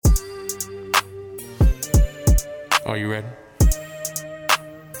Are you ready?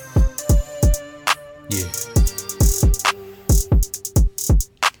 Yeah.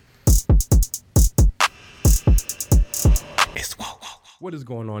 It's woke. What is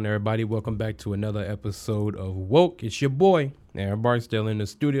going on, everybody? Welcome back to another episode of Woke. It's your boy, Aaron Barksdale, in the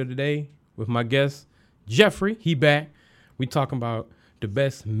studio today with my guest, Jeffrey. He back. We talking about the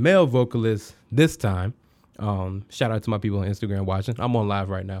best male vocalist this time. Shout out to my people on Instagram watching. I'm on live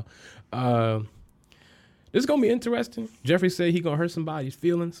right now. This is gonna be interesting. Jeffrey said he gonna hurt somebody's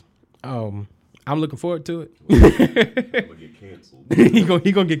feelings. I'm looking forward to it. I'm gonna get canceled.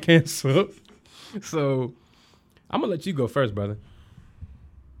 he gonna get canceled. So I'm gonna let you go first, brother.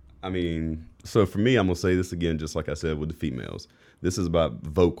 I mean, so for me, I'm gonna say this again, just like I said with the females. This is about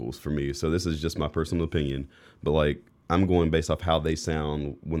vocals for me. So this is just my personal opinion, but like I'm going based off how they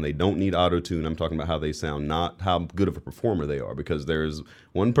sound when they don't need auto-tune. I'm talking about how they sound, not how good of a performer they are, because there's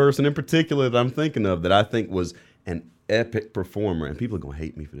one person in particular that I'm thinking of that I think was an epic performer, and people are going to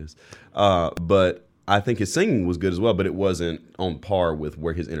hate me for this. But I think his singing was good as well, but it wasn't on par with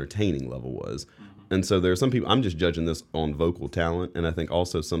where his entertaining level was. And so there are some people, I'm just judging this on vocal talent, and I think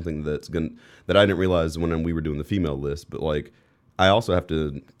also something that I didn't realize when we were doing the female list, but like, I also have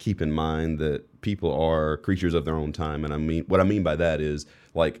to keep in mind that people are creatures of their own time. And I mean, what I mean by that is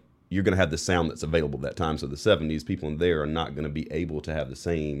like, you're going to have the sound that's available at that time. So the 70s, people in there are not going to be able to have the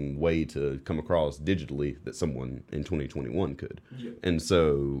same way to come across digitally that someone in 2021 could. Yeah. And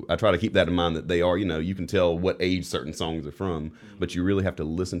so I try to keep that in mind, that they are, you can tell what age certain songs are from, but you really have to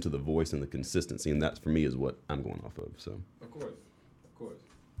listen to the voice and the consistency. And that for me is what I'm going off of. So, of course.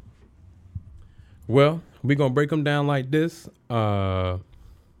 Well, we're going to break them down like this.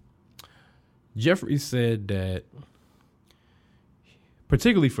 Jeffrey said that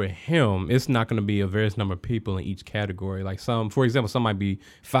particularly for him, it's not going to be a various number of people in each category. Like for example, some might be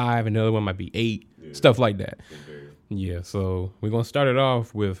 5 and the other one might be 8, stuff like that. Yeah, so we're going to start it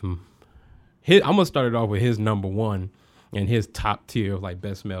off with I'm going to start it off with his number 1 and his top tier of like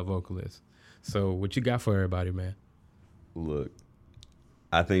best male vocalist. So what you got for everybody, man? Look,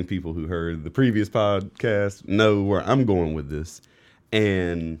 I think people who heard the previous podcast know where I'm going with this.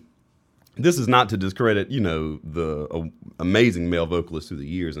 And this is not to discredit, the amazing male vocalists through the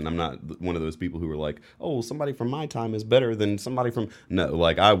years. And I'm not one of those people who are like, oh, somebody from my time is better than somebody from... No,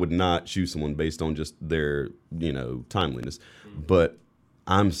 like I would not choose someone based on just their, timeliness. But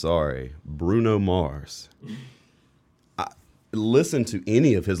I'm sorry, Bruno Mars. Listen to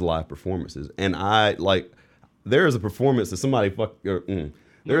any of his live performances. And there is a performance that somebody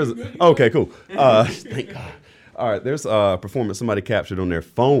okay, cool. Thank God. All right, there's a performance somebody captured on their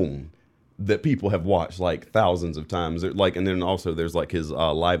phone that people have watched like thousands of times. And then also there's like his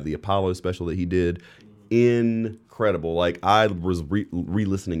Live the Apollo special that he did. Incredible. Like I was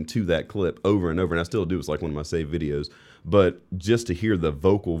re-listening to that clip over and over, and I still do. It's like one of my saved videos. But just to hear the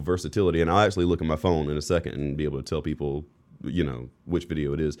vocal versatility, and I'll actually look at my phone in a second and be able to tell people, which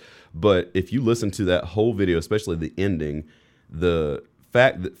video it is. But if you listen to that whole video, especially the ending, the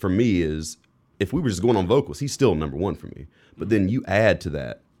fact that for me is, if we were just going on vocals, he's still number 1 for me. But then you add to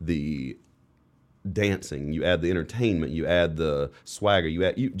that the dancing, you add the entertainment, you add the swagger,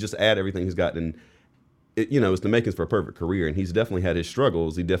 you just add everything he's got, and it's the makings for a perfect career. And he's definitely had his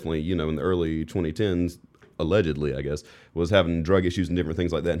struggles. He definitely, in the early 2010s, allegedly, I guess, was having drug issues and different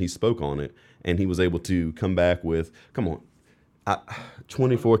things like that. And he spoke on it, and he was able to come back with,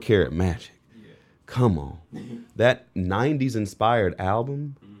 24 Karat Magic. Yeah. Come on. That 90s inspired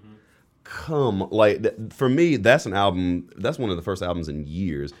album. For me, that's an album, that's one of the first albums in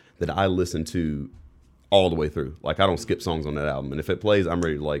years that I listen to all the way through. Like, I don't skip songs on that album. And if it plays, I'm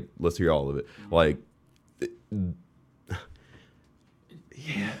ready to, let's hear all of it.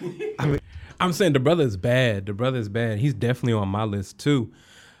 Yeah. I'm saying the brother is bad. He's definitely on my list, too.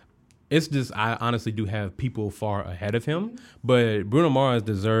 It's just, I honestly do have people far ahead of him. But Bruno Mars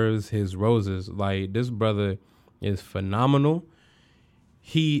deserves his roses. Like, this brother is phenomenal.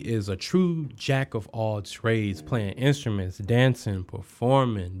 He is a true jack of all trades, playing instruments, dancing,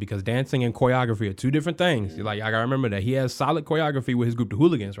 performing, because dancing and choreography are 2 different things. Like, I gotta remember that. He has solid choreography with his group, the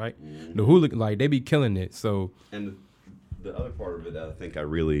Hooligans, right? The Hooligans, they be killing it. So, and the other part of it that I think I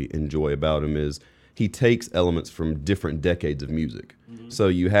really enjoy about him is he takes elements from different decades of music. So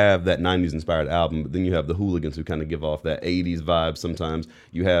you have that 90s inspired album, but then you have the Hooligans who kind of give off that 80s vibe sometimes.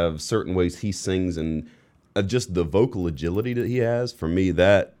 You have certain ways he sings, and just the vocal agility that he has. For me,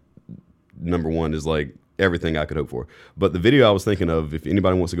 that number 1 is like everything I could hope for. But the video I was thinking of, if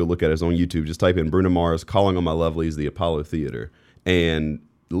anybody wants to go look at it, is on YouTube. Just type in Bruno Mars, Calling on My Lovelies, the Apollo Theater. And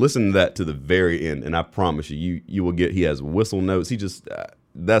listen to that to the very end, and I promise you will get, he has whistle notes. He just,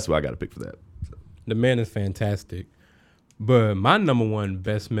 that's what I got to pick for that. So. The man is fantastic. But my number one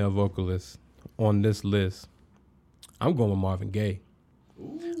best male vocalist on this list, I'm going with Marvin Gaye.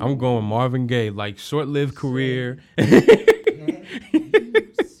 Ooh. I'm going Marvin Gaye, like short-lived career.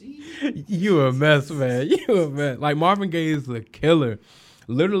 You a mess, man. You a mess. Like Marvin Gaye is a killer.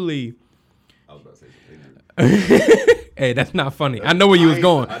 Literally. I was about to say something. Hey, that's not funny. I know where you was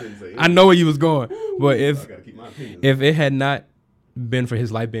going. I know where you was going. But I gotta keep my opinion. if it had not been for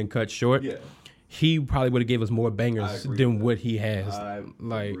his life being cut short, Yeah. he probably would have gave us more bangers than what he has. I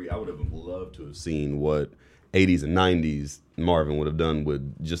Like, agree. I would have loved to have seen what 80s and 90s Marvin would have done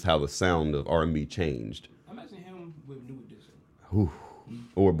with just how the sound of R&B changed. imagine him with New Edition. Whew.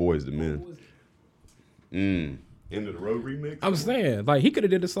 Or Boys to Men. End of the Road remix. I'm saying, like, he could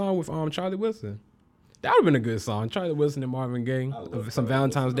have did a song with Charlie Wilson. That would have been a good song. Charlie Wilson and Marvin Gaye. Some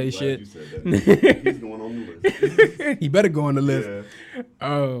Valentine's Day shit. You said that. He's going on the list. He better go on the list. Yeah.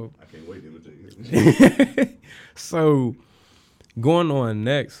 Oh. I can't wait to imitate him. So, going on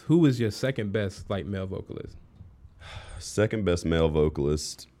next, who is your second best like male vocalist? Second best male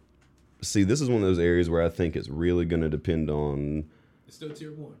vocalist. See, this is one of those areas where I think it's really going to depend on It's still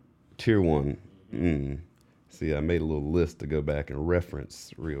tier one. tier one. See, I made a little list to go back and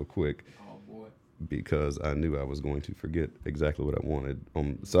reference real quick Oh boy. because I knew I was going to forget exactly what I wanted.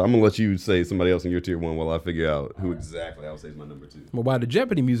 So I'm gonna let you say somebody else in your tier one while I figure out who exactly I'll say is my number two. Well, while the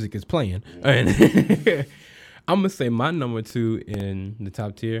Jeopardy music is playing, and I'm gonna say my number two in the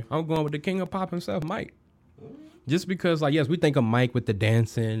top tier. I'm going with the king of pop himself, Mike. Just because, like, yes, we think of Mike with the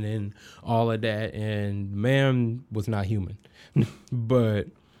dancing and all of that, and man was not human. But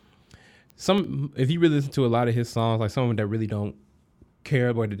if you really listen to a lot of his songs, like some of them that really don't care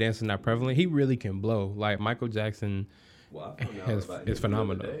about the dancing not prevalent, he really can blow. Like Michael Jackson Well, I found out is about him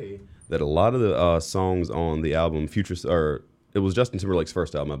phenomenal. the other day that a lot of the songs on the album it was Justin Timberlake's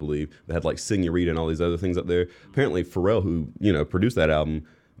first album, I believe, that had like Señorita and all these other things up there. Apparently Pharrell, who, produced that album,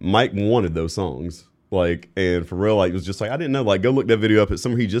 Mike wanted those songs. Like, and Pharrell, like, was just like, I didn't know, like, go look that video up. It's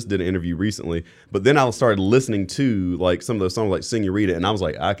somewhere he just did an interview recently. But then I started listening to, like, some of those songs, like Señorita, and I was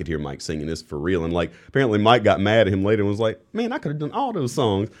like, I could hear Mike singing this for real. And, like, apparently Mike got mad at him later and was like, man, I could have done all those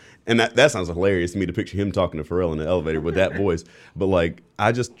songs. And that sounds hilarious to me to picture him talking to Pharrell in the elevator with that voice. But, like,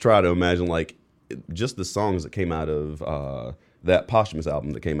 I just try to imagine, like, just the songs that came out of that posthumous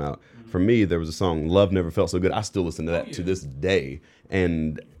album that came out. For me, there was a song, Love Never Felt So Good. I still listen to that to this day.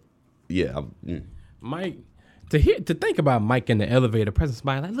 And, yeah. Mike, to think about Mike in the elevator, pressing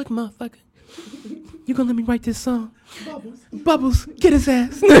somebody like, look, motherfucker, you gonna let me write this song? Bubbles, get his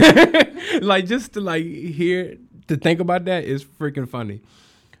ass. Like, just to like to think about that is freaking funny.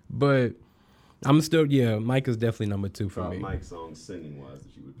 But I'm still, Mike is definitely number two for me. Mike songs singing wise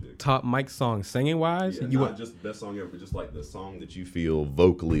that you would pick. Top Mike song singing wise? Yeah, not just best song ever, but just like the song that you feel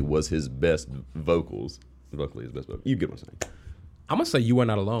vocally was his best vocals. Vocally his best vocals. You get what I'm saying. I'm gonna say You Are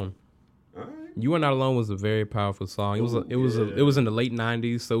Not Alone. All right. You Are Not Alone was a very powerful song. It was in the late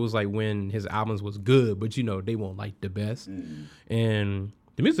 90s, so it was like when his albums was good, but they weren't like the best. And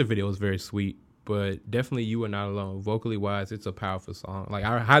the music video was very sweet, but definitely You Are Not Alone. Vocally wise, it's a powerful song. Like,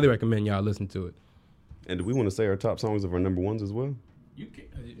 I highly recommend y'all listen to it. And do we want to say our top songs of our number ones as well? You can,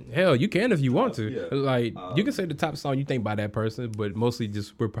 hell, you can if you want to. Yeah. Like, you can say the top song you think by that person, but mostly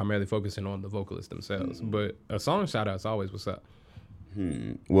just we're primarily focusing on the vocalists themselves. But a song shout out is always what's up.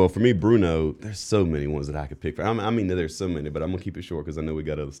 Well, for me, Bruno, there's so many ones that I could pick. I mean, there's so many, but I'm gonna keep it short because I know we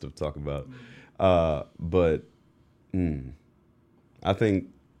got other stuff to talk about. I think,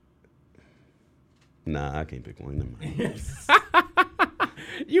 I can't pick one. Never mind.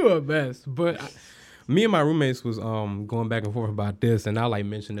 You are best, but me and my roommates was going back and forth about this, and I'll like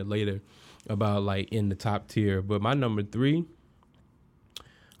mention it later about like in the top tier. But my number three,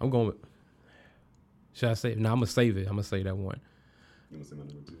 I'm going with. Should I say? No, I'm gonna save it. I'm gonna say that one. You want to say my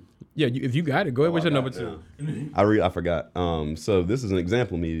number two? Yeah, if you got it, go ahead. What's your number two? I forgot. So this is an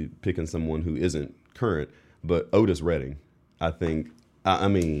example of me picking someone who isn't current, but Otis Redding. I think. I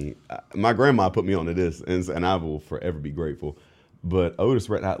mean, my grandma put me onto this, and I will forever be grateful. But Otis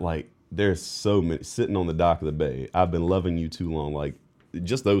Redding, there's so many sitting on the dock of the bay. I've been loving you too long. Like,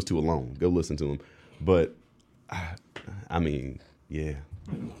 just those two alone. Go listen to them. But I mean, yeah.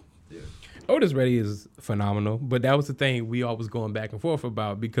 Otis Redding is phenomenal, but that was the thing we always going back and forth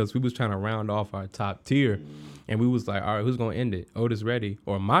about because we was trying to round off our top tier, and we was like, all right, who's gonna end it? Otis Redding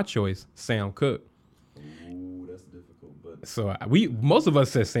or my choice, Sam Cooke. Ooh, that's difficult, but So most of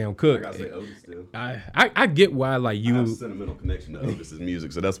us said Sam Cooke. I gotta say Otis still. I get why I have a sentimental connection to Otis's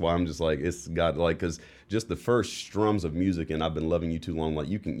music, so that's why I'm just like it's got because just the first strums of music and I've been loving you too long. Like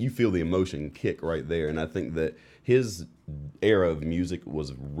you feel the emotion kick right there, and I think that his era of music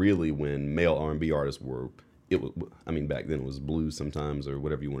was really when male R&B artists were it was, I mean, back then it was blues sometimes or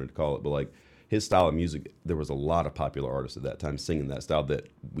whatever you wanted to call it, but like his style of music, there was a lot of popular artists at that time singing that style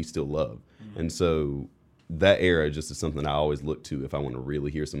that we still love. And so that era just is something I always look to if I want to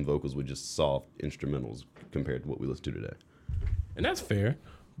really hear some vocals with just soft instrumentals compared to what we listen to today. And that's fair.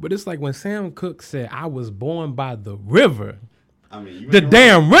 But it's like when Sam Cooke said, I was born by the river. I mean, The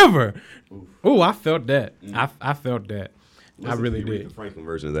damn river. Oh, I felt that. I felt that. I really did. The Franklin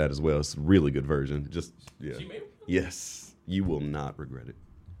version of that as well. It's a really good version. Just, yeah. She made it? Yes. You will not regret it.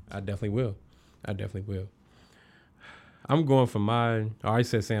 I definitely will. I'm going for mine. I already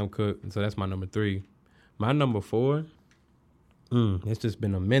said Sam Cooke, so that's my number 3. My number 4, it's just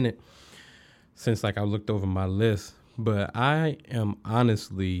been a minute since like I looked over my list, but I am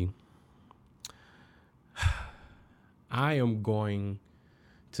going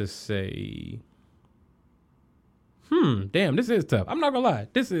to say, damn, this is tough. I'm not gonna lie,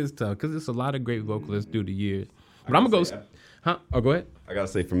 this is tough because there's a lot of great vocalists through the years. But I'm gonna go. Oh, go ahead. I gotta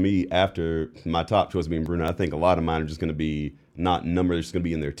say, for me, after my top choice being Bruno, I think a lot of mine are just gonna be not numbered. They're just gonna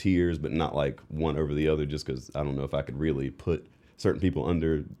be in their tiers, but not like one over the other. Just because I don't know if I could really put certain people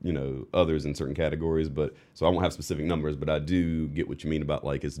under, others in certain categories. But so I won't have specific numbers. But I do get what you mean about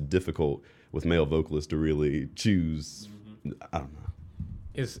like it's difficult with male vocalists to really choose. I don't know.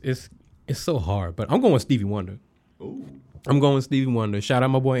 It's so hard. But I'm going with Stevie Wonder. Ooh. I'm going with Stevie Wonder. Shout out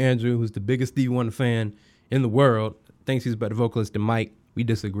my boy Andrew, who's the biggest Stevie Wonder fan in the world. Thinks he's a better vocalist than Mike. We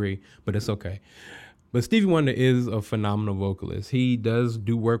disagree, but it's okay. But Stevie Wonder is a phenomenal vocalist. He does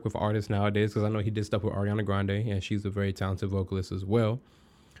do work with artists nowadays because I know he did stuff with Ariana Grande, and she's a very talented vocalist as well.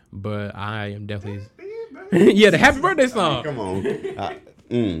 But I am definitely... yeah, the Happy Birthday song. Come on.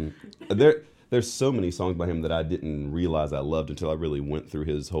 There's so many songs by him that I didn't realize I loved until I really went through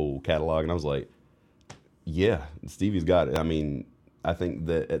his whole catalog, and I was like, yeah, Stevie's got it. I mean... I think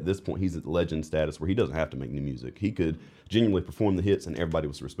that at this point he's at legend status where he doesn't have to make new music. He could genuinely perform the hits and everybody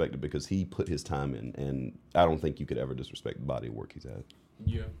was respected because he put his time in. And I don't think you could ever disrespect the body of work he's had.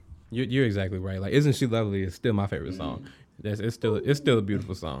 Yeah, you're exactly right. Like, Isn't She Lovely is still my favorite song. It's still a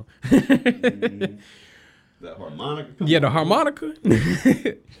beautiful song. That harmonica. Yeah, the harmonica.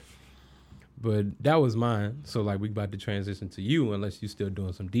 But that was mine. So like we about to transition to you unless you're still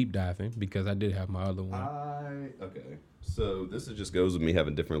doing some deep diving because I did have my other one. Okay. So this just goes with me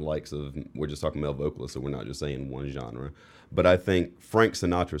having different likes of, we're just talking male vocalists, so we're not just saying one genre. But I think Frank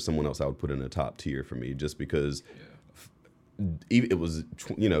Sinatra is someone else I would put in a top tier for me just because it was,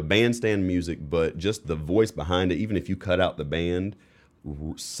 bandstand music, but just the voice behind it, even if you cut out the band,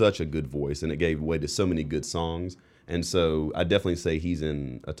 such a good voice, and it gave way to so many good songs. And so I definitely say he's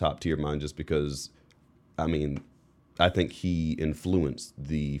in a top tier of mine just because, I mean, I think he influenced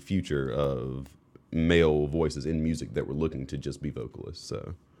the future of male voices in music that were looking to just be vocalists.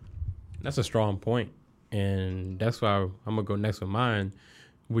 So that's a strong point, and that's why I'm gonna go next with mine,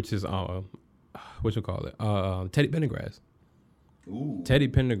 which is Teddy Pendergrass. Ooh. Teddy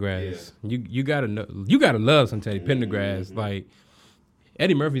Pendergrass. Yeah. You gotta love some Teddy Pendergrass. Mm-hmm. Like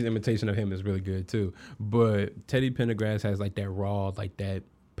Eddie Murphy's imitation of him is really good too, but Teddy Pendergrass has like that raw, like that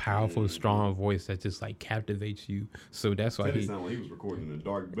powerful, strong voice that just like captivates you. So that's why he sounded like he was recording in a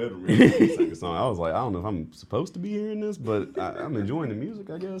dark bedroom. He sang a song. I was like, I don't know if I'm supposed to be hearing this, but I'm enjoying the music,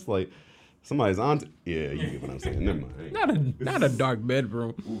 I guess. Like somebody's on. Yeah, you get what I'm saying. Never mind. Not a dark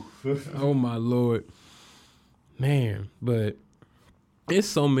bedroom. Oh my Lord, man! But there's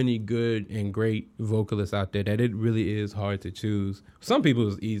so many good and great vocalists out there that it really is hard to choose. Some people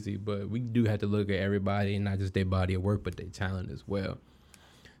it's easy, but we do have to look at everybody and not just their body of work, but their talent as well.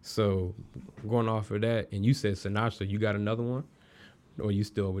 So going off of that, and you said Sinatra, you got another one? Or you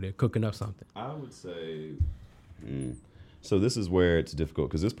still over there cooking up something? I would say, so this is where it's difficult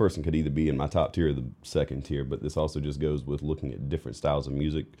because this person could either be in my top tier or the second tier, but this also just goes with looking at different styles of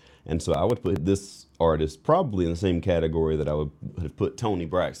music. And so I would put this artist probably in the same category that I would have put Toni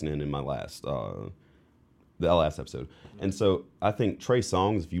Braxton in my last episode. And so I think Trey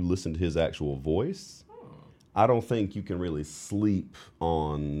Songz, if you listen to his actual voice, I don't think you can really sleep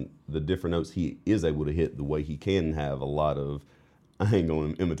on the different notes he is able to hit the way he can have a lot of. I ain't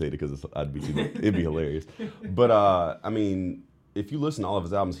gonna imitate it because it'd be hilarious. But I mean, if you listen to all of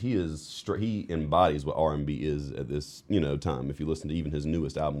his albums, he embodies what R&B is at this time. If you listen to even his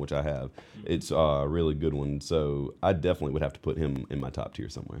newest album, which I have, it's a really good one. So I definitely would have to put him in my top tier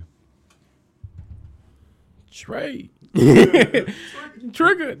somewhere. Tremaine.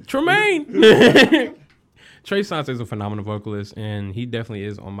 Trey Songz is a phenomenal vocalist, and he definitely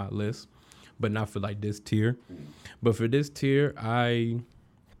is on my list, but not for like this tier. But for this tier,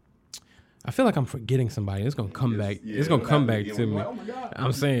 I feel like I'm forgetting somebody. It's gonna come back. Yeah, It's gonna come back again. to me. Like, oh my God.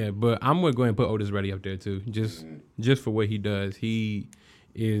 I'm saying, but I'm gonna go ahead and put Otis Redding up there too, just for what he does. He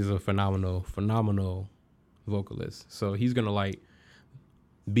is a phenomenal vocalist. So he's gonna like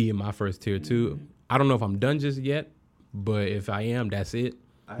be in my first tier too. I don't know if I'm done just yet, but if I am, that's it.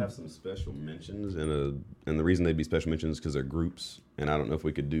 I have some special mentions, and the reason they'd be special mentions is because they're groups, and I don't know if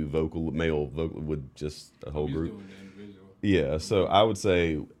we could do male vocal with just a whole group. Yeah, so I would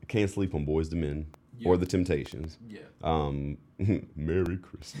say Can't Sleep on Boys to Men or The Temptations. Yeah. Merry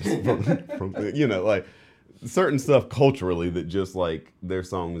Christmas. from, like certain stuff culturally that just like their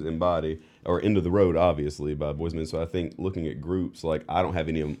songs embody, or End of the Road, obviously, by Boys to Men. So I think looking at groups, like I don't have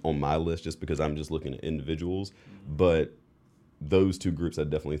any on my list just because I'm just looking at individuals, but those two groups I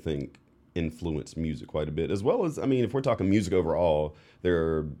definitely think influence music quite a bit, as well as, I mean, if we're talking music overall, there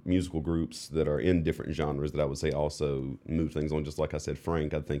are musical groups that are in different genres that I would say also move things on. Just like I said,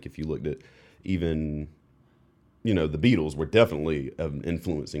 Frank, I think if you looked at even, the Beatles were definitely an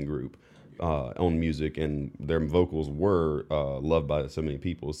influencing group on music, and their vocals were loved by so many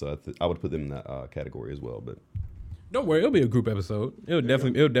people. So I would put them in that category as well. But don't worry, it'll be a group episode. It'll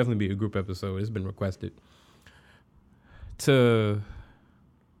definitely be a group episode. It's been requested. I'm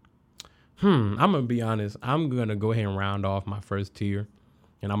gonna be honest. I'm gonna go ahead and round off my first tier,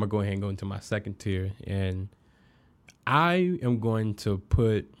 and I'm gonna go ahead and go into my second tier. And I am going to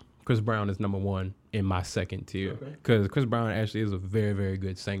put Chris Brown as number one in my second tier, because Chris Brown actually is a very, very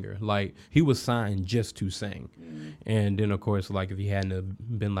good singer. Like, he was signed just to sing, and then of course, like, if he hadn't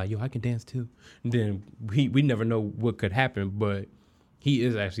have been like, yo, I can dance too, then we never know what could happen. But he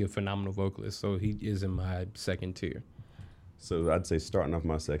is actually a phenomenal vocalist, so he is in my second tier. So I'd say starting off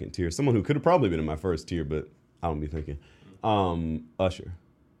my second tier, someone who could have probably been in my first tier, but I don't be thinking. Usher.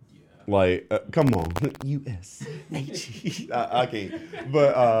 Yeah. Like, come on. U.S. I can't.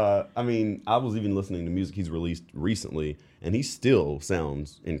 But, I mean, I was even listening to music he's released recently, and he still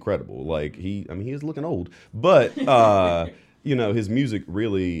sounds incredible. Like, he is looking old. But, his music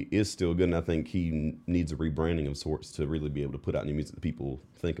really is still good, and I think he needs a rebranding of sorts to really be able to put out new music that people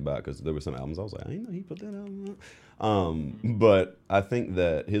think about, because there were some albums I was like, I didn't know he put that album out. But I think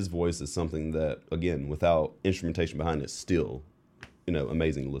that his voice is something that, again, without instrumentation behind it, still,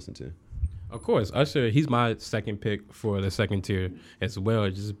 amazing to listen to. Of course, Usher, he's my second pick for the second tier as well,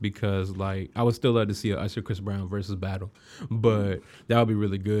 just because, like, I would still love to see a Usher Chris Brown versus battle, but that would be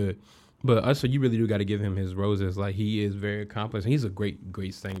really good. But Usher, you really do got to give him his roses. Like, he is very accomplished. He's a great,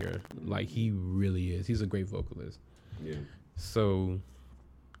 great singer. Like, he really is. He's a great vocalist. Yeah. So,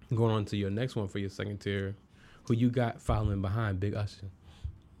 going on to your next one for your second tier, who you got following behind Big Usher?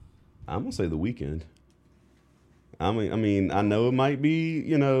 I'm going to say The Weeknd. I mean, I know it might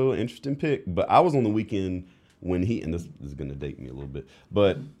be, an interesting pick, but I was on The Weeknd when and this is going to date me a little bit,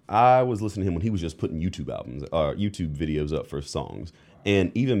 but I was listening to him when he was just putting YouTube videos up for songs.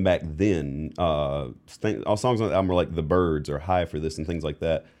 And even back then, all songs on the album were like The Birds or High for This and things like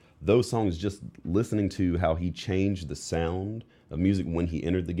that. Those songs, just listening to how he changed the sound of music when he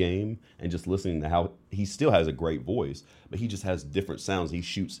entered the game, and just listening to how he still has a great voice, but he just has different sounds he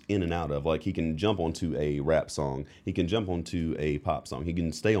shoots in and out of. Like, he can jump onto a rap song, he can jump onto a pop song, he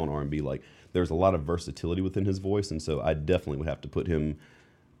can stay on R&B. Like, there's a lot of versatility within his voice, and so I definitely would have to put him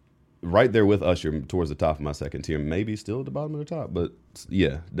right there with Usher towards the top of my second tier. Maybe still at the bottom of the top, but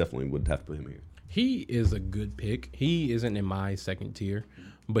yeah, definitely would have to put him here. He is a good pick. He isn't in my second tier,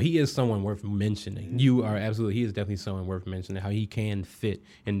 but he is someone worth mentioning. You are absolutely, he is definitely someone worth mentioning, how he can fit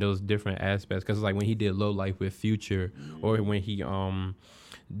in those different aspects. Because like when he did Low Life with Future, or when he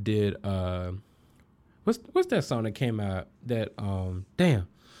did, what's that song that came out that,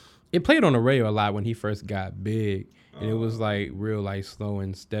 it played on the radio a lot when he first got big. And it was like real, like slow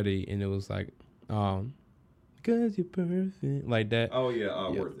and steady. And it was like, because you're perfect, like that. Oh yeah,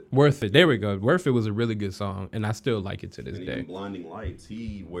 Worth It. Worth It. There we go. Worth It was a really good song, and I still like it to this day. Blinding Lights,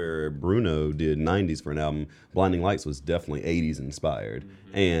 where Bruno did 90s for an album, Blinding Lights was definitely 80s inspired.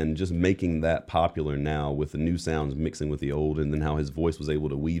 Mm-hmm. And just making that popular now with the new sounds mixing with the old, and then how his voice was able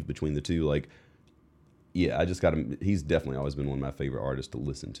to weave between the two, like, yeah, I just got him. He's definitely always been one of my favorite artists to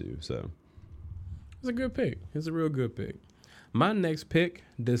listen to. So it's a good pick. It's a real good pick. My next pick,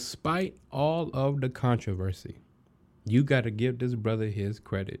 despite all of the controversy, you got to give this brother his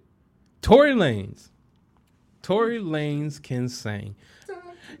credit. Tory Lanez. Tory Lanez can sing.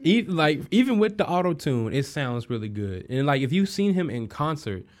 Even with the auto-tune, it sounds really good. And like if you've seen him in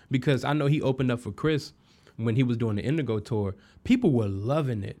concert, because I know he opened up for Chris when he was doing the Indigo tour, people were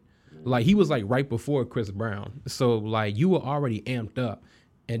loving it. Like he was like right before Chris Brown. So like you were already amped up.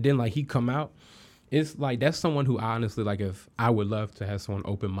 And then like he come out. It's like, that's someone who honestly, like, if I would love to have someone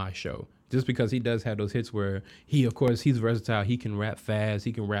open my show, just because he does have those hits where of course, he's versatile. He can rap fast.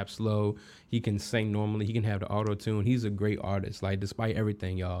 He can rap slow. He can sing normally. He can have the auto tune. He's a great artist. Like, despite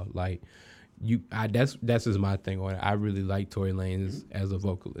everything, y'all, like, that's just my thing on it. I really like Tory Lanez as a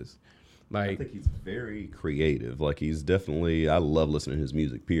vocalist. Like, I think he's very creative. Like, he's definitely, I love listening to his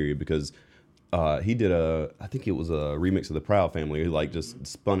music, period, because he did I think it was a remix of the Proud Family. He like just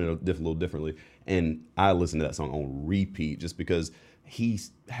spun it a little differently. And I listened to that song on repeat just because he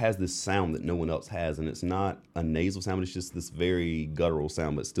has this sound that no one else has. And it's not a nasal sound, but it's just this very guttural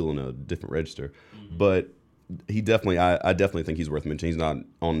sound, but still in a different register. Mm-hmm. But he definitely, I definitely think he's worth mentioning. He's not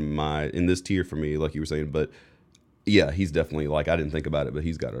in this tier for me, like you were saying, but yeah, he's definitely, like, I didn't think about it, but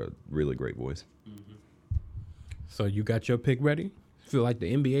he's got a really great voice. Mm-hmm. So you got your pick ready? Feel like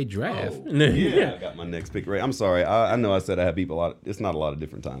the NBA draft. Oh, yeah, I got my next pick ready. I'm sorry. I know I said I have people it's not a lot of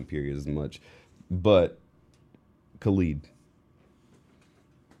different time periods as much, but Khalid.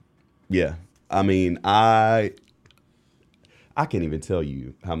 Yeah. I mean, I can't even tell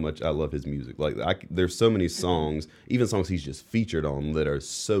you how much I love his music. Like, there's so many songs, even songs he's just featured on, that are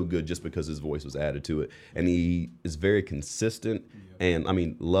so good just because his voice was added to it. And he is very consistent. Yeah. And I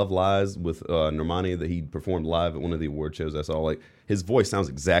mean, Love Lies with Normani that he performed live at one of the award shows I saw, like, his voice sounds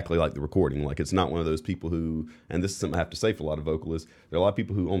exactly like the recording. Like, it's not one of those people who, and this is something I have to say for a lot of vocalists, there are a lot of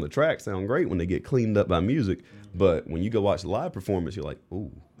people who on the track sound great when they get cleaned up by music. Mm-hmm. But when you go watch the live performance, you're like, ooh,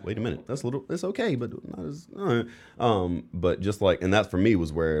 wait a minute, it's okay, but not as, but just like, and that for me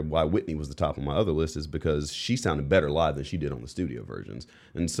was why Whitney was the top on my other list, is because she sounded better live than she did on the studio versions.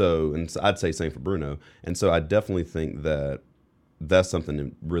 And so I'd say same for Bruno. And so I definitely think that's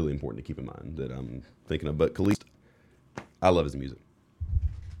something really important to keep in mind that I'm thinking of. But Khalid, I love his music.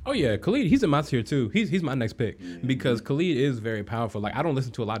 Oh yeah, Khalid, he's in my tier too. He's my next pick because Khalid is very powerful. Like, I don't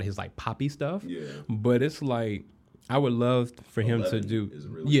listen to a lot of his like poppy stuff, but it's like, I would love for him to do.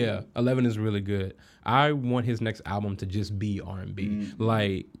 Really good. 11 is really good. I want his next album to just be R&B. Mm-hmm.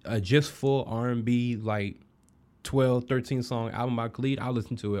 Like, just full R&B, like 12, 13 song album by Khalid. I'll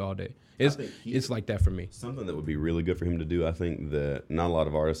listen to it all day. It's like that for me. Something that would be really good for him to do, I think, that not a lot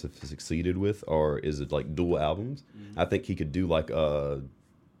of artists have succeeded with, is it like dual albums. Mm-hmm. I think he could do like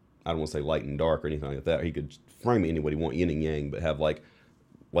I don't want to say light and dark or anything like that. He could frame it any way he want, yin and yang, but have like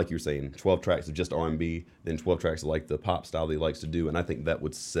you were saying, 12 tracks of just R&B, then 12 tracks of like the pop style that he likes to do, and I think that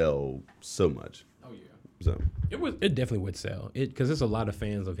would sell so much. Oh yeah. So it definitely would sell it because there's a lot of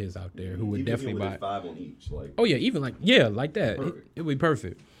fans of his out there who would definitely buy 5 on each. Like, oh yeah, even like like that. It would be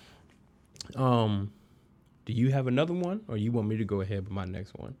perfect. Do you have another one, or you want me to go ahead with my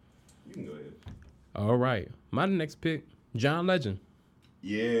next one? You can go ahead. All right, my next pick, John Legend.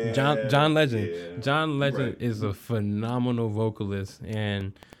 Yeah, John Legend. Yeah. John Legend is a phenomenal vocalist,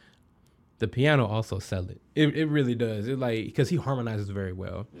 and the piano also sell it. It really does. It like, because he harmonizes very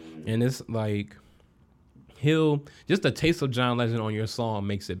well, and it's like just a taste of John Legend on your song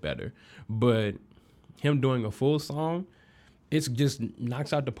makes it better. But him doing a full song, it's just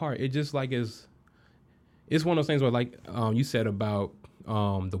knocks out the park. It just like it's one of those things where, like you said about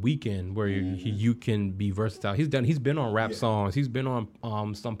The Weeknd, where you can be versatile. He's been on rap songs. He's been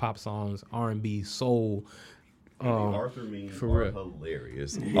on some pop songs, R&B, soul. Arthur memes are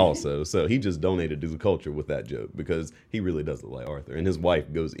hilarious also. So he just donated to the culture with that joke because he really does look like Arthur. And his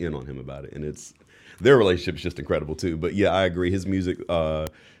wife goes in on him about it. And their relationship's just incredible too. But yeah, I agree. His music,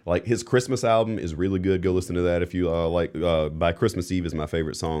 like his Christmas album is really good. Go listen to that if you like. By Christmas Eve is my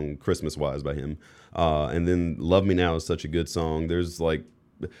favorite song, Christmas-wise, by him. And then Love Me Now is such a good song. There's like,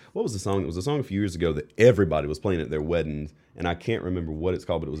 what was the song? It was a song a few years ago that everybody was playing at their weddings. And I can't remember what it's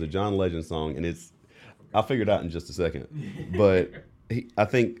called, but it was a John Legend song. And I'll figure it out in just a second. But I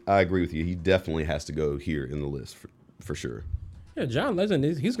think I agree with you. He definitely has to go here in the list for sure. Yeah, John Legend,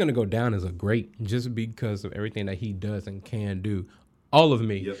 he's going to go down as a great just because of everything that he does and can do. All of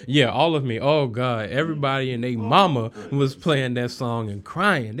Me. Yep. Yeah, All of Me. Oh, God. Everybody and their mama was playing that song and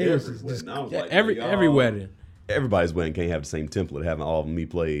crying. Every wedding. Everybody's wedding can't have the same template, having All of Me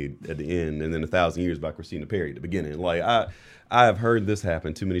played at the end and then 1,000 Years by Christina Perri at the beginning. Like, I have heard this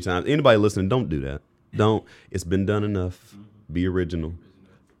happen too many times. Anybody listening, don't do that. Don't. It's been done enough. Be original.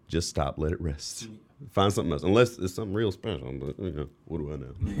 Just stop. Let it rest. Find something else. Unless it's something real special. But, what do I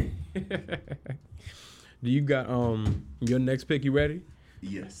know? Do you got your next pick? You ready?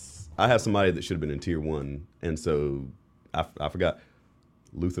 Yes. I have somebody that should have been in tier 1. And so I forgot.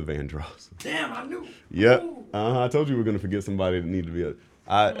 Luther Vandross. Damn, I knew. Yep. I told you we were going to forget somebody that needed to be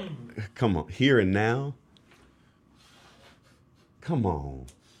come on. Here and Now. Come on.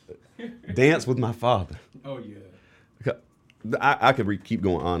 Dance with My Father. Oh, yeah. I could keep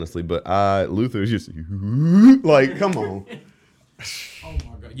going, honestly, but Luther is just like, come on. Oh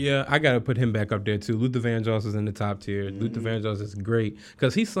my god! Yeah, I gotta put him back up there too. Luther Vandross is in the top tier. Luther Vandross is great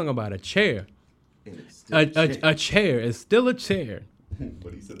because he sung about a chair. A chair is still a chair.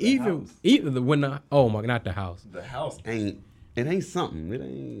 But he said the even when not the house. The house ain't. It ain't something. It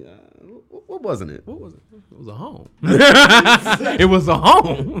ain't. What wasn't it? What was it? It was a home. It was a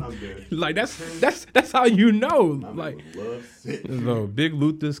home. Like that's how you know. Like no, big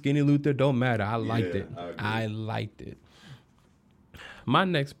Luther, skinny Luther, don't matter. I liked it. I liked it. My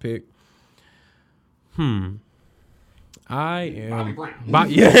next pick. I am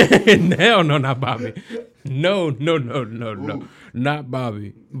Bobby Brown. Hell no, not Bobby. No, not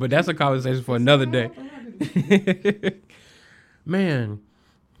Bobby. But that's a conversation for another day. Man,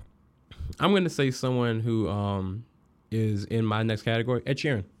 I'm gonna say someone who is in my next category. Ed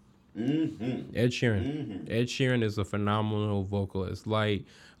Sheeran. Ed Sheeran. Ed Sheeran is a phenomenal vocalist. Like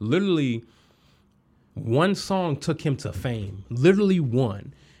literally, one song took him to fame. Literally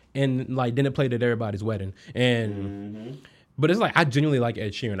one. And like then it played at everybody's wedding. And but it's like I genuinely like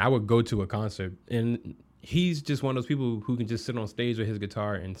Ed Sheeran. I would go to a concert, and he's just one of those people who can just sit on stage with his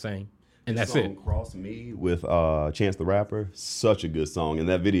guitar and sing, and that's it. Cross Me with Chance the Rapper, such a good song, and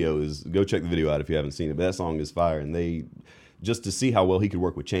that video is go check the video out if you haven't seen it. But that song is fire, and they just to see how well he could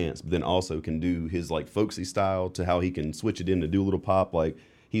work with Chance, but then also can do his like folksy style to how he can switch it in to do a little pop. Like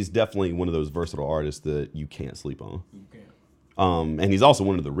he's definitely one of those versatile artists that you can't sleep on. You can't. And he's also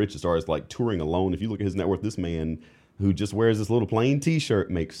one of the richest artists, like touring alone. If you look at his net worth, this man who just wears this little plain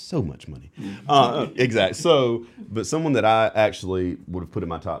T-shirt makes so much money. Exactly. So, but someone that I actually would have put in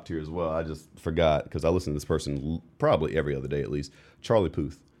my top tier as well, I just forgot because I listen to this person probably every other day at least, Charlie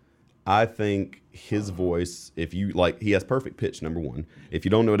Puth. I think his voice, if you like, he has perfect pitch, number one. If you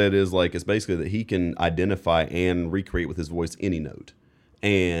don't know what that is, like, it's basically that he can identify and recreate with his voice any note.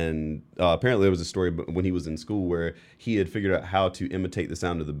 And apparently there was a story when he was in school where he had figured out how to imitate the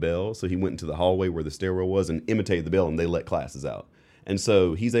sound of the bell. So he went into the hallway where the stairwell was and imitated the bell, and they let classes out. And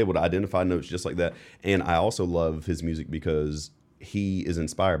so he's able to identify notes just like that. And I also love his music because he is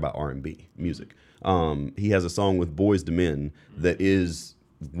inspired by R&B music. He has a song with Boyz II Men that is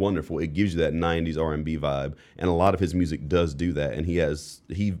wonderful. It gives you that 90s R&B vibe, and a lot of his music does do that, and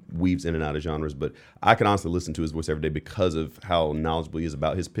he weaves in and out of genres, but I can honestly listen to his voice every day because of how knowledgeable he is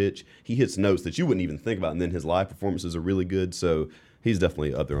about his pitch. He hits notes that you wouldn't even think about, and then his live performances are really good, so he's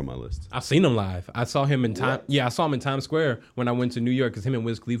definitely up there on my list. I've seen him live. I saw him in I saw him in Times Square when I went to New York because him and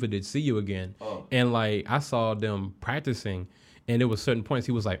Wiz Khalifa did See You Again. And like I saw them practicing, and there was certain points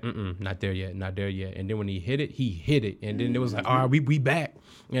he was like, not there yet. And then when he hit it. And then it was like, all right, we back.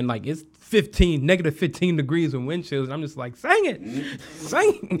 And like it's negative 15 degrees with wind chills. And I'm just like, sing it.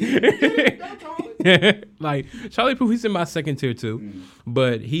 Like Charlie Puth, he's in my second tier too.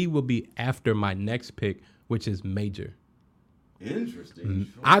 But he will be after my next pick, which is Major.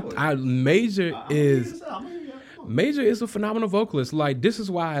 Interesting. Major is a phenomenal vocalist. Like, This Is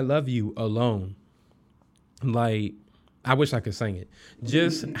Why I Love You alone. Like, I wish I could sing it.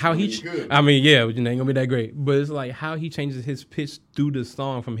 Just how he, I mean, yeah, it ain't gonna be that great. But it's like how he changes his pitch through the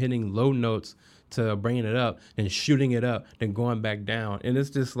song from hitting low notes to bringing it up and shooting it up, then going back down. And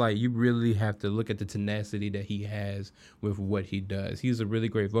it's just like you really have to look at the tenacity that he has with what he does. He's a really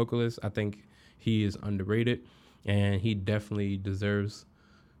great vocalist. I think he is underrated, and he definitely deserves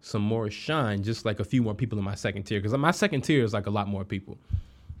some more shine, just like a few more people in my second tier. Because my second tier is like a lot more people.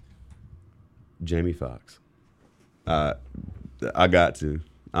 Jamie Foxx. I got to.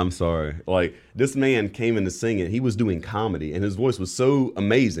 I'm sorry. Like, this man came into singing. He was doing comedy, and his voice was so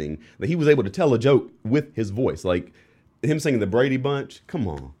amazing that he was able to tell a joke with his voice. Like, him singing the Brady Bunch, come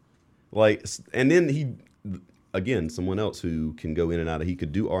on. Like, and then he, again, someone else who can go in and out of. He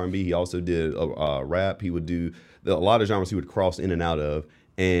could do R&B. He also did rap. He would do a lot of genres he would cross in and out of.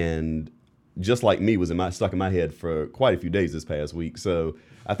 And just like me, was stuck in my head for quite a few days this past week. So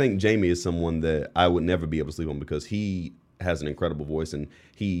I think Jamie is someone that I would never be able to sleep on because he has an incredible voice, and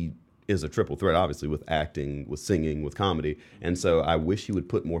he is a triple threat, obviously, with acting, with singing, with comedy. And so I wish he would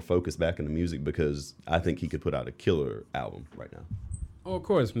put more focus back into music because I think he could put out a killer album right now. Oh, of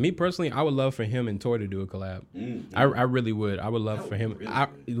course. Me personally, I would love for him and Tory to do a collab. I really would. I would love for him.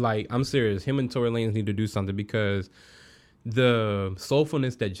 I'm serious. Him and Tory Lanez need to do something because the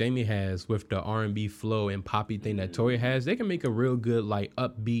soulfulness that Jamie has with the R&B flow and poppy thing that Tory has, they can make a real good, like,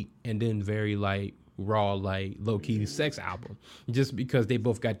 upbeat and then very, like, raw, like, low-key sex album. Just because they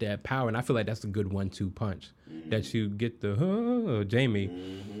both got that power. And I feel like that's a good 1-2 punch. That you get the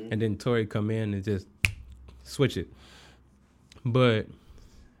Jamie and then Tory come in and just switch it. But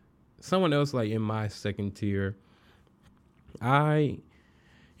someone else, like, in my second tier, I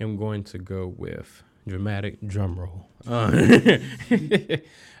am going to go with Dramatic drum roll. I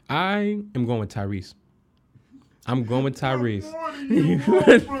am going with Tyrese. I'm going with Tyrese.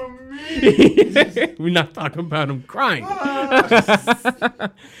 We're not talking about him crying.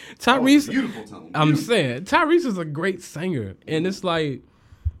 Tyrese, I'm saying Tyrese is a great singer, and it's like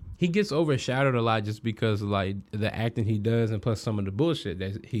he gets overshadowed a lot just because of like the acting he does, and plus some of the bullshit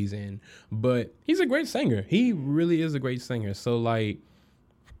that he's in. But he's a great singer. He really is a great singer. So like,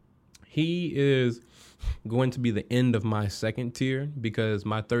 he is going to be the end of my second tier because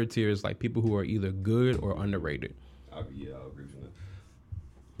my third tier is like people who are either good or underrated. I'll agree with that.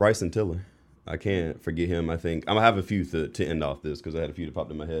 Bryson Tiller. I can't forget him. I think I'm gonna have a few to end off this because I had a few that popped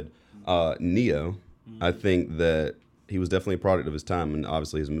in my head. Neo. I think that he was definitely a product of his time, and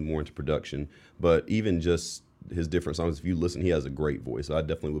obviously has moved more into production. But even just his different songs, if you listen, he has a great voice. So I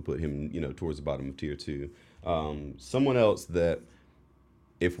definitely would put him, towards the bottom of tier 2. Someone else that,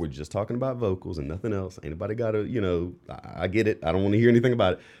 if we're just talking about vocals and nothing else, anybody got to, I get it. I don't want to hear anything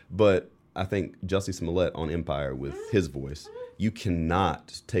about it. But I think Jussie Smollett on Empire with his voice, you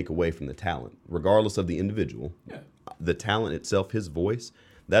cannot take away from the talent, regardless of the individual. Yeah. The talent itself, his voice,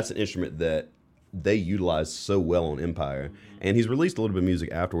 that's an instrument that they utilize so well on Empire. And he's released a little bit of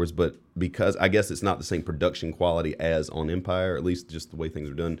music afterwards, but because I guess it's not the same production quality as on Empire, at least just the way things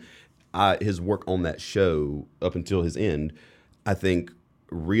are done, his work on that show up until his end, I think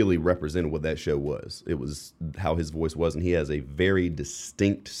really represented what that show was. It was how his voice was, and he has a very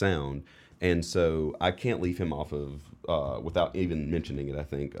distinct sound. And so I can't leave him off of without even mentioning it, I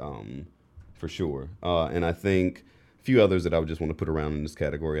think, for sure. And I think a few others that I would just want to put around in this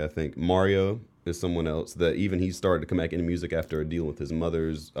category. I think Mario is someone else that even he started to come back into music after dealing with his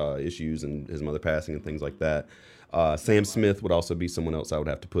mother's issues and his mother passing and things like that. Sam Smith would also be someone else I would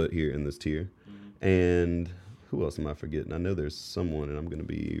have to put here in this tier. And who else am I forgetting? I know there's someone, and I'm going to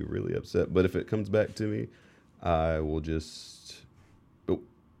be really upset. But if it comes back to me, I will just...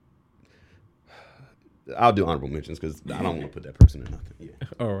 I'll do honorable mentions because I don't want to put that person in nothing. Yeah.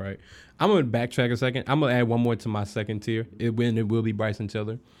 All right. I'm going to backtrack a second. I'm going to add one more to my second tier. It will be Bryson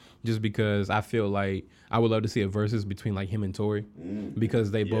Tiller, just because I feel like I would love to see a versus between like him and Tory,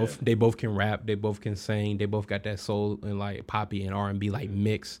 because they both can rap, they both can sing, they both got that soul and like poppy and R&B like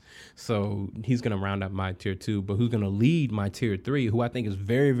mix. So he's going to round out my tier 2, but who's going to lead my tier 3, who I think is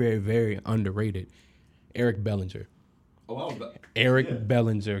very, very, very underrated? Eric Bellinger. Eric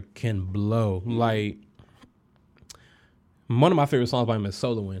Bellinger can blow. Like, one of my favorite songs by him is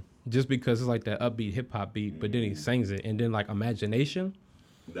Soloing, just because it's like that upbeat hip hop beat, but then he sings it, and then like Imagination.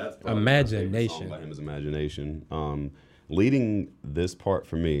 That's probably my favorite song by him is Imagination. Leading this part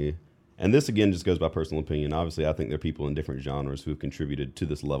for me, and this again just goes by personal opinion. Obviously, I think there are people in different genres who have contributed to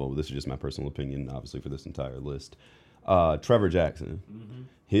this level. But this is just my personal opinion, obviously, for this entire list. Trevor Jackson,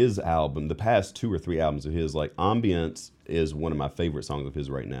 his album, the past 2 or 3 albums of his, like Ambience is one of my favorite songs of his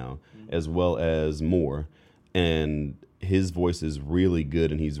right now, as well as More. And his voice is really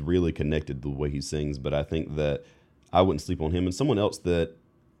good, and he's really connected the way he sings. But I think that I wouldn't sleep on him. And someone else that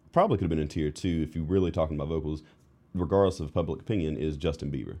probably could have been in tier 2, if you're really talking about vocals, regardless of public opinion, is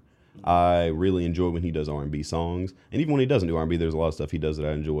Justin Bieber. I really enjoy when he does R&B songs. And even when he doesn't do R&B, there's a lot of stuff he does that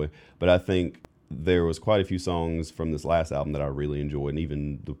I enjoy. But I think there was quite a few songs from this last album that I really enjoyed, and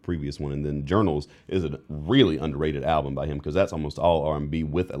even the previous one. And then Journals is a really underrated album by him, because that's almost all R&B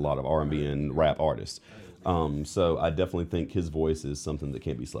with a lot of R&B and rap artists. So I definitely think his voice is something that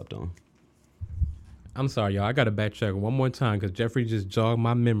can't be slept on. I'm sorry, y'all. I got to backtrack one more time because Jeffrey just jogged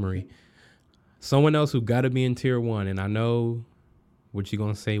my memory. Someone else who got to be in tier 1, and I know what you're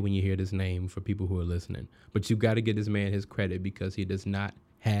going to say when you hear this name for people who are listening, but you got to give this man his credit because he does not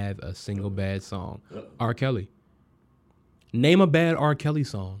have a single bad song. R. Kelly. Name a bad R. Kelly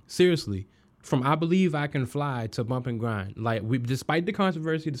song. Seriously. From I Believe I Can Fly to Bump and Grind. Like, despite the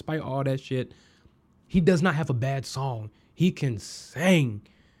controversy, despite all that shit, he does not have a bad song. He can sing.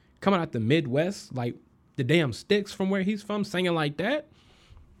 Coming out the Midwest, like the damn Sticks from where he's from, singing like that,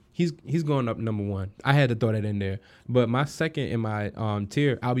 he's going up number 1. I had to throw that in there. But my second in my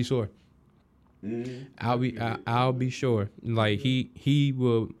tier, I'll Be Sure. I'll be sure. Like he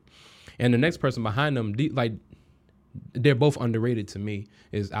will, and the next person behind them, like they're both underrated to me,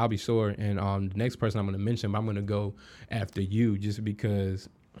 is I'll Be Sure, and the next person I'm going to mention, but I'm going to go after you just because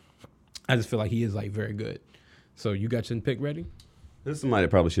I just feel like he is like very good. So you got your pick ready? This is somebody that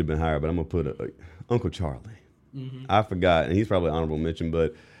probably should have been higher, but I'm going to put Uncle Charlie. I forgot, and he's probably an honorable mention,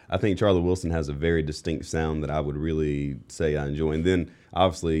 but I think Charlie Wilson has a very distinct sound that I would really say I enjoy. And then,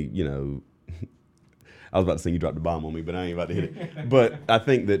 obviously, I was about to say you dropped the bomb on me, but I ain't about to hit it. But I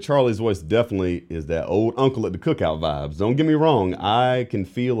think that Charlie's voice definitely is that old uncle at the cookout vibes. Don't get me wrong. I can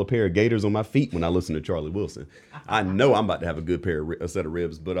feel a pair of gaiters on my feet when I listen to Charlie Wilson. I know I'm about to have a good a set of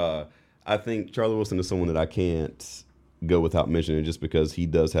ribs, but I think Charlie Wilson is someone that I can't go without mentioning just because he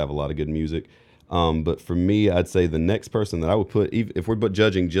does have a lot of good music. But for me, I'd say the next person that I would put, if we're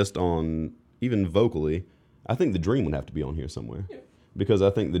judging just on even vocally, I think The Dream would have to be on here somewhere. Yeah. Because I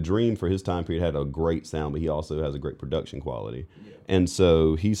think The Dream for his time period had a great sound, but he also has a great production quality. Yeah. And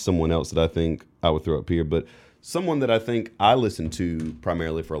so he's someone else that I think I would throw up here. But someone that I think I listen to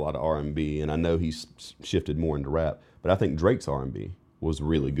primarily for a lot of R&B, and I know he's shifted more into rap, but I think Drake's R&B was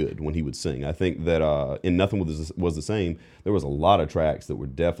really good when he would sing. I think that in Nothing Was the Same, there was a lot of tracks that were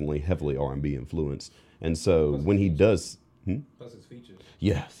definitely heavily R&B influenced. And so when he does... Plus his features.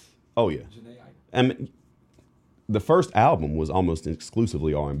 Yes. Oh, yeah. And the first album was almost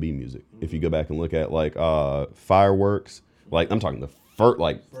exclusively R&B music. Mm-hmm. If you go back and look at like Fireworks, like I'm talking the first,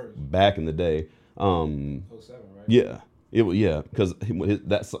 back in the day. 07, right? Yeah, because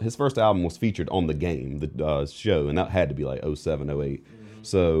his first album was featured on The Game, the show, and that had to be like 07, 08. Mm-hmm.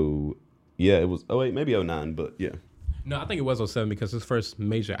 So yeah, it was 08, maybe 09, but yeah. No, I think it was 07 because his first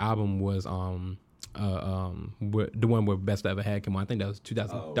major album was the one where Best I Ever Had came on. I think that was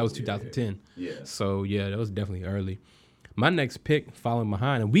 2000. That was 2010. Yeah. So yeah, that was definitely early. My next pick, following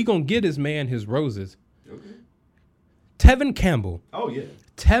behind, and we gonna get this man his roses. Okay. Tevin Campbell. Oh yeah.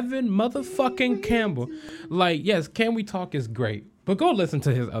 Tevin motherfucking Campbell. Like, yes, Can We Talk is great, but go listen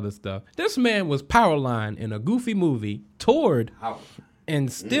to his other stuff. This man was Powerline in a Goofy movie, toured,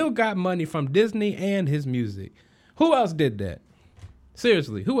 and still got money from Disney and his music. Who else did that?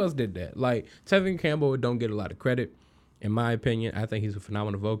 Seriously, who else did that? Like, Tevin Campbell don't get a lot of credit, in my opinion. I think he's a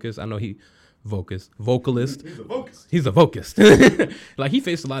phenomenal vocalist. I know vocalist. He's a vocalist. Like, he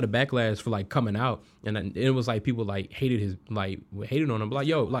faced a lot of backlash for like coming out, and it was like people like hated on him. Like,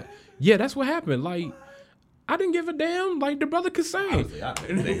 yo, like, yeah, that's what happened. Like, I didn't give a damn. Like, the brother could sing.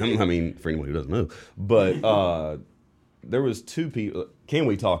 I mean, for anyone who doesn't know, but there was two people. Can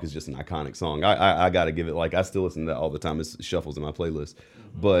We Talk is just an iconic song. I got to give it, like, I still listen to that all the time. It shuffles in my playlist.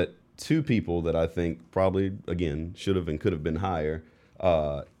 Mm-hmm. But two people that I think probably, again, should have and could have been higher.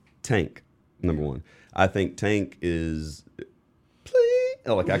 Tank, number one. I think Tank is,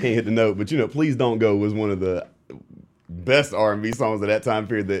 I can't hit the note, but Please Don't Go was one of the best R&B songs of that time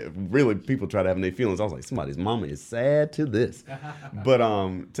period that really people try to have in their feelings. I was like, somebody's mama is sad to this. But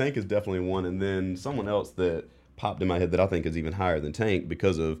Tank is definitely one. And then someone else that popped in my head that I think is even higher than Tank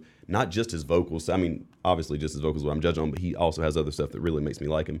because of not just his vocals. I mean, obviously just his vocals what I'm judging on, but he also has other stuff that really makes me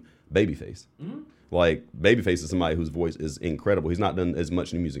like him. Babyface. Mm-hmm. Like, Babyface is somebody whose voice is incredible. He's not done as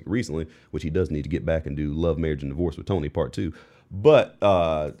much new music recently, which he does need to get back and do Love, Marriage, and Divorce with Tony Part 2. But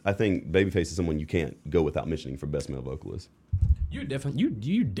I think Babyface is someone you can't go without mentioning for best male vocalist. You're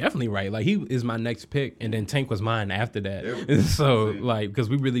definitely right. Like, he is my next pick, and then Tank was mine after that. So, like, because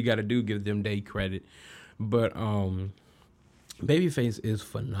we really got to give them day credit. But Babyface is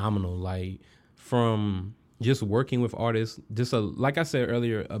phenomenal. Like, from just working with artists, like I said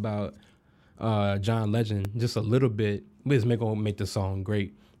earlier about John Legend, just a little bit is gonna make the song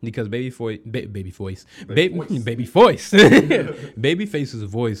great because Babyface's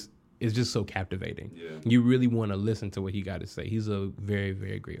voice is just so captivating. Yeah. You really want to listen to what he got to say. He's a very,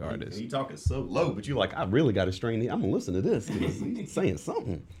 very great artist. He talking so low, but you're like, I really got to strain. I'm gonna listen to this because he's saying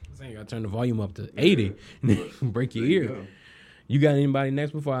something. I gotta turn the volume up to 80. Break your ear. You got anybody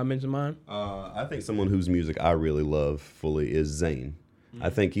next before I mention mine? I think someone whose music I really love fully is Zayn. Mm-hmm.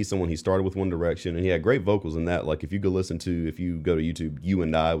 I think he's someone, he started with One Direction, and he had great vocals in that. Like, if you go to YouTube, You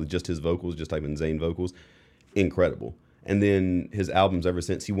and I, with just his vocals, just type in Zayn vocals, incredible. And then his albums ever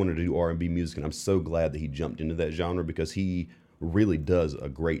since, he wanted to do R&B music, and I'm so glad that he jumped into that genre because he really does a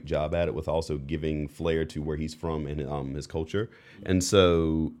great job at it with also giving flair to where he's from and his culture. And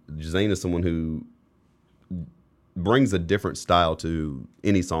so Zayn is someone who brings a different style to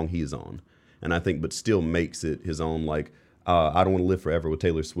any song he is on. And I think, but still makes it his own, like, I Don't Want to Live Forever with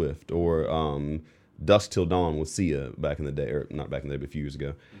Taylor Swift, or Dusk Till Dawn with Sia back in the day, or not back in the day, but a few years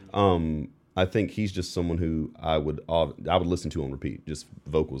ago. I think he's just someone who I would listen to on repeat, just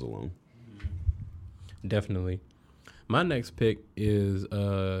vocals alone. Definitely. My next pick is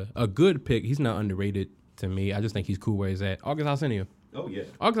a good pick. He's not underrated to me. I just think he's cool where he's at. August Alsina. Oh, yeah.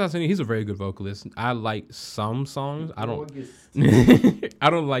 August Alsina, he's a very good vocalist. I like some songs. I don't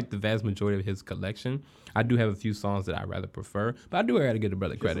like the vast majority of his collection. I do have a few songs that I rather prefer, but I do gotta give the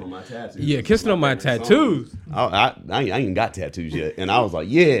brother credit. Kissing on My Tattoos. Yeah, Kissing on My Tattoos. I ain't even got tattoos yet, and I was like,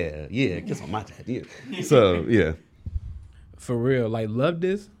 yeah, Kiss on My Tattoos. So, yeah. For real, like, Love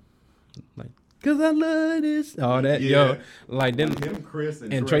This. Like, 'Cause I love this. All that, Yeah. yo. Like then Him, Chris,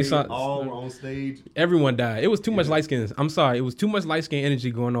 and Trey Trey Songz all were on stage. everyone died. It was too much Yeah. light skins. I'm sorry. It was too much light skin energy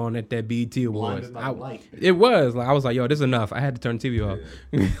going on at that BET Awards. Blinded by the light. It was. Like I was like, yo, this is enough. I had to turn the TV off.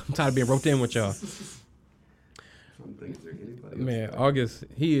 Yeah. I'm tired of being roped in with y'all. I don't think there's anybody else. Man, August,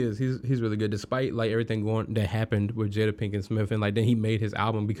 he's really good. Despite like everything that happened with Jada Pinkett Smith, and like then he made his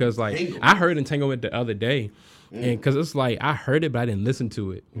album because like Entanglement. I heard Entanglement the other day, and because it's like I heard it but I didn't listen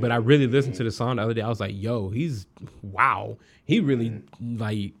to it, but I really listened to the song the other day. I was like, yo, wow, he really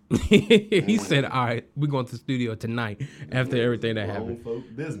like he said, all right, we're going to the studio tonight after everything that Grown happened. folk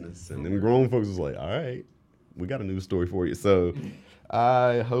business, and then grown folks was like, all right, we got a news story for you. So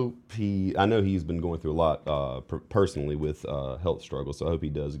I hope I know he's been going through a lot personally with health struggles, so I hope he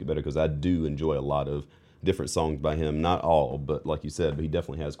does get better because I do enjoy a lot of different songs by him. Not all, but like you said, but he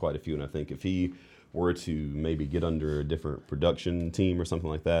definitely has quite a few. And I think if he were to maybe get under a different production team or something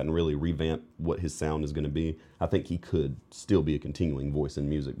like that and really revamp what his sound is going to be, I think he could still be a continuing voice in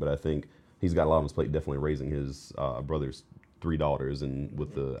music. But I think he's got a lot on his plate, definitely raising his brother's 3 daughters and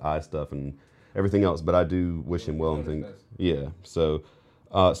with the eye stuff and everything else. But I do wish him well and think, yeah. So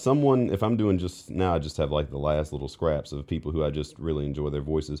someone, if I'm doing just now, I just have like the last little scraps of people who I just really enjoy their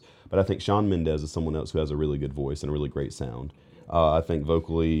voices. But I think Shawn Mendes is someone else who has a really good voice and a really great sound. I think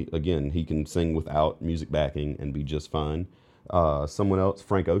vocally, again, he can sing without music backing and be just fine. Someone else,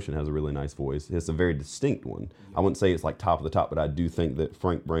 Frank Ocean, has a really nice voice. It's a very distinct one. I wouldn't say it's like top of the top, but I do think that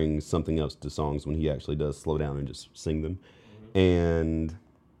Frank brings something else to songs when he actually does slow down and just sing them. And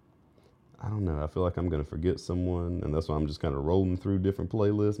I don't know, I feel like I'm going to forget someone, and that's why I'm just kind of rolling through different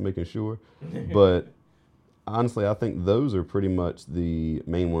playlists, making sure. But honestly, I think those are pretty much the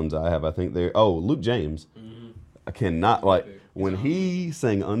main ones I have. I think Luke James. I cannot, like, when he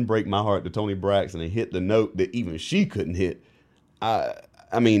sang Unbreak My Heart to Toni Braxton and hit the note that even she couldn't hit,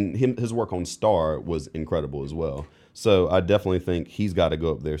 I mean, his work on Star was incredible as well. So I definitely think he's got to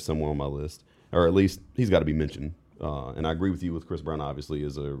go up there somewhere on my list, or at least he's got to be mentioned. And I agree with you with Chris Brown, obviously,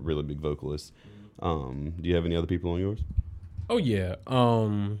 is a really big vocalist. Do you have any other people on yours? Oh yeah,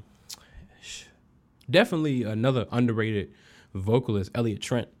 definitely another underrated vocalist, Elliot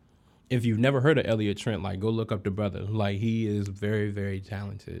Trent. If you've never heard of Elliot Trent, like go look up the brother. Like he is very, very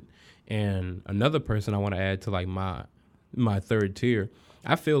talented. And another person I want to add to like my third tier,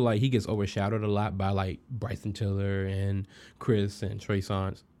 I feel like he gets overshadowed a lot by like Bryson Tiller and Chris and Trey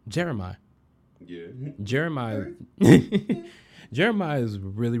Songz. Jeremiah. Yeah. Jeremiah is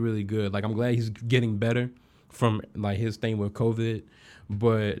really, really good. Like I'm glad he's getting better from like his thing with COVID,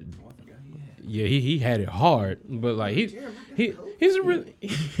 but yeah, he had it hard. But like he's a really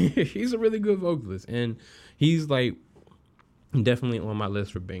he's a really good vocalist, and he's like definitely on my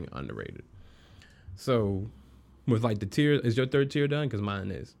list for being underrated. So with like the tier, is your third tier done? Because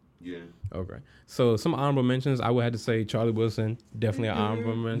mine is. Yeah. Okay. So some honorable mentions, I would have to say Charlie Wilson, definitely an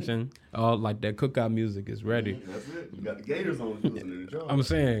honorable mention. Like that cookout music is ready. That's it. You got the Gators on listening to I'm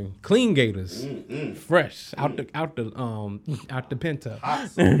saying clean Gators, fresh out the Pinto Hot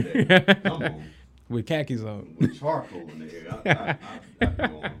sauce. Come on. with khakis on. With charcoal in there. I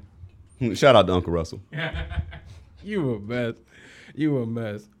go on. Shout out to Uncle Russell. You were best. You were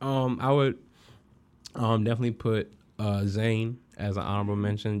best. I would definitely put Zayn as an honorable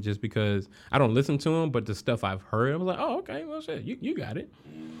mention just because I don't listen to him, but the stuff I've heard, I was like, oh, okay, well, shit, you got it.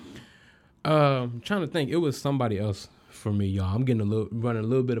 I'm trying to think. It was somebody else for me, y'all. I'm running a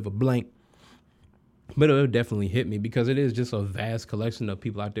little bit of a blank, but it'll definitely hit me because it is just a vast collection of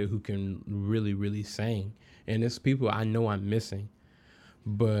people out there who can really, really sing, and it's people I know I'm missing,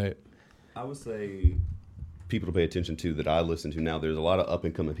 but I would say people to pay attention to that I listen to now. There's a lot of up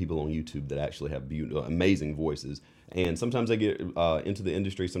and coming people on YouTube that actually have amazing voices. And sometimes they get into the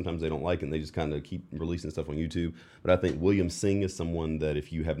industry, sometimes they don't like it, and they just kind of keep releasing stuff on YouTube. But I think William Singh is someone that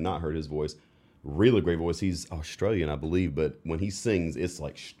if you have not heard his voice, really great voice. He's Australian, I believe, but when he sings, it's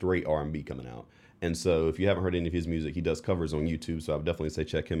like straight R&B coming out. And so if you haven't heard any of his music, he does covers on YouTube, so I would definitely say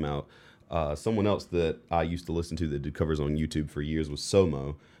check him out. Someone else that I used to listen to that did covers on YouTube for years was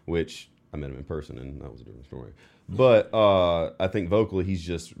Somo, which I met him in person, and that was a different story. But I think vocally, he's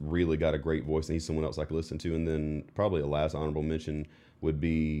just really got a great voice, and he's someone else I could listen to. And then probably a last honorable mention would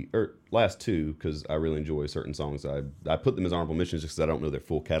be, or last two, because I really enjoy certain songs. I put them as honorable mentions just because I don't know their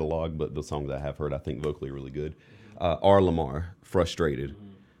full catalog, but the songs I have heard, I think vocally are really good. R. Lamar, Frustrated.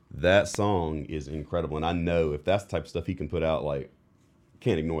 That song is incredible, and I know if that's the type of stuff he can put out, like,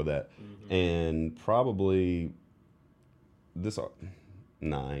 can't ignore that. And probably this...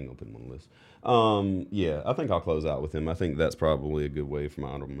 Nah, I ain't gonna put him on the list. Yeah, I think I'll close out with him. I think that's probably a good way for my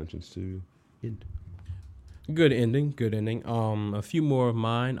honorable mentions to end. Good ending. Good ending. A few more of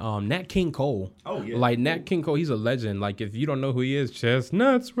mine. Nat King Cole. Oh, yeah. Like Nat King Cole, he's a legend. Like if you don't know who he is,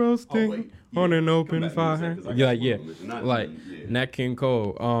 chestnuts roasting on an open fire. Yeah. Like Nat King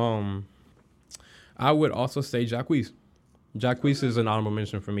Cole. I would also say Jacquees. Jacquees is an honorable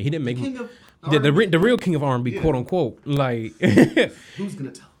mention for me. He didn't make King of the real king of R&B, quote unquote. Like Who's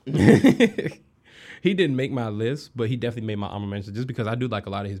gonna tell? he didn't make my list, but he definitely made my honorable mention just because I do like a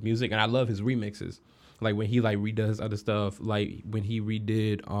lot of his music and I love his remixes. Like when he like redoes other stuff, like when he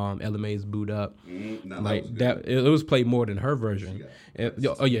redid LMA's Boot Up, like that it was played more than her version.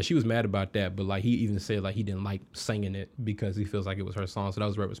 Oh yeah, she was mad about that, but like he even said like he didn't like singing it because he feels like it was her song, so that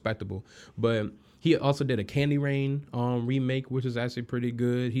was very respectable. But he also did a Candy Rain remake, which is actually pretty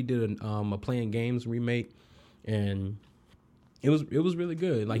good. He did a Playing Games remake, and it was really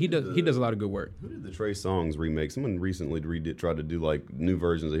good. Like he does a lot of good work. Who did the Trey Songz remake? Someone recently tried to do like new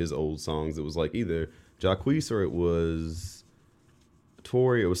versions of his old songs. It was like either Jacquees or it was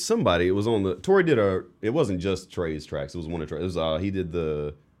Tory. It was somebody. It was on the Tory did it wasn't just Trey's tracks. It was one of Trey's. It was he did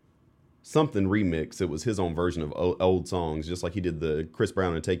the something remix. It was his own version of old songs, just like he did the Chris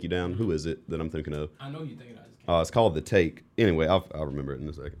Brown and Take You Down. Who is it that I'm thinking of? I know you thinking of. It's called The Take. Anyway, I'll remember it in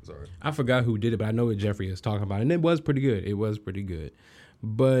a second. Sorry. I forgot who did it, but I know what Jeffrey is talking about, and it was pretty good. It was pretty good,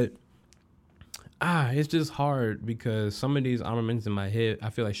 but it's just hard because some of these honorable in my head I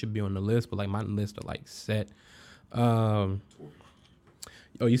feel like should be on the list, but like my list are like set. Oh,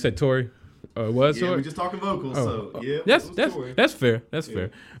 you said Tory? It was Tory? we're just talking vocals, so yeah. That's fair. That's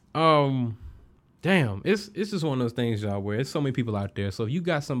fair. Damn, it's just one of those things, y'all, where there's so many people out there. So if you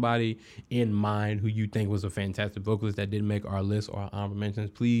got somebody in mind who you think was a fantastic vocalist that didn't make our list or our honorable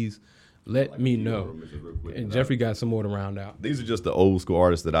mentions, please let me know. And Jeffrey got some more to round out. These are just the old school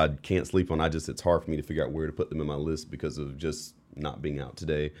artists that I can't sleep on. It's hard for me to figure out where to put them in my list because of just not being out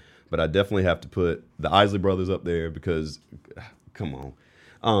today. But I definitely have to put the Isley Brothers up there because, come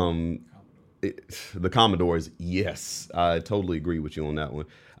on. The Commodores, yes. I totally agree with you on that one.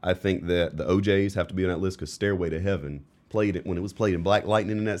 I think that the OJs have to be on that list because Stairway to Heaven played it when it was played in Black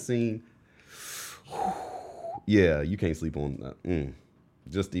Lightning in that scene. Yeah, you can't sleep on that.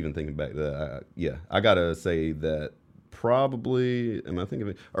 Just even thinking back to that, I gotta say that probably, am I thinking of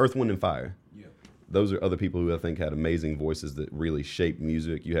it? Earth, Wind, and Fire. Yeah. Those are other people who I think had amazing voices that really shaped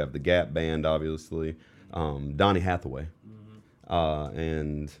music. You have the Gap Band, obviously, Donny Hathaway,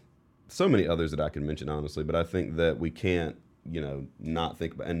 and so many others that I can mention, honestly. But I think that we can't, not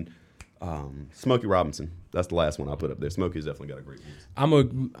think about, and Smokey Robinson. That's the last one I put up there. Smokey's definitely got a great voice.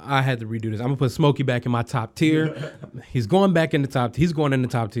 I had to redo this. I'm gonna put Smokey back in my top tier. He's going back in the top. He's going in the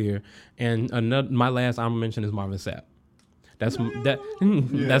top tier. And my last honorable mention is Marvin Sapp. That's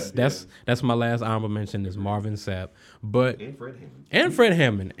my last honorable mention is Marvin Sapp. But and Fred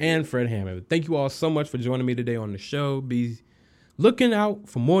Hammond. Thank you all so much for joining me today on the show. Be looking out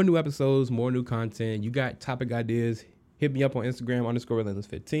for more new episodes, more new content. You got topic ideas? Hit me up on Instagram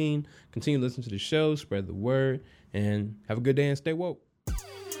 _relentless15. Continue to listen to the show, spread the word, and have a good day and stay woke.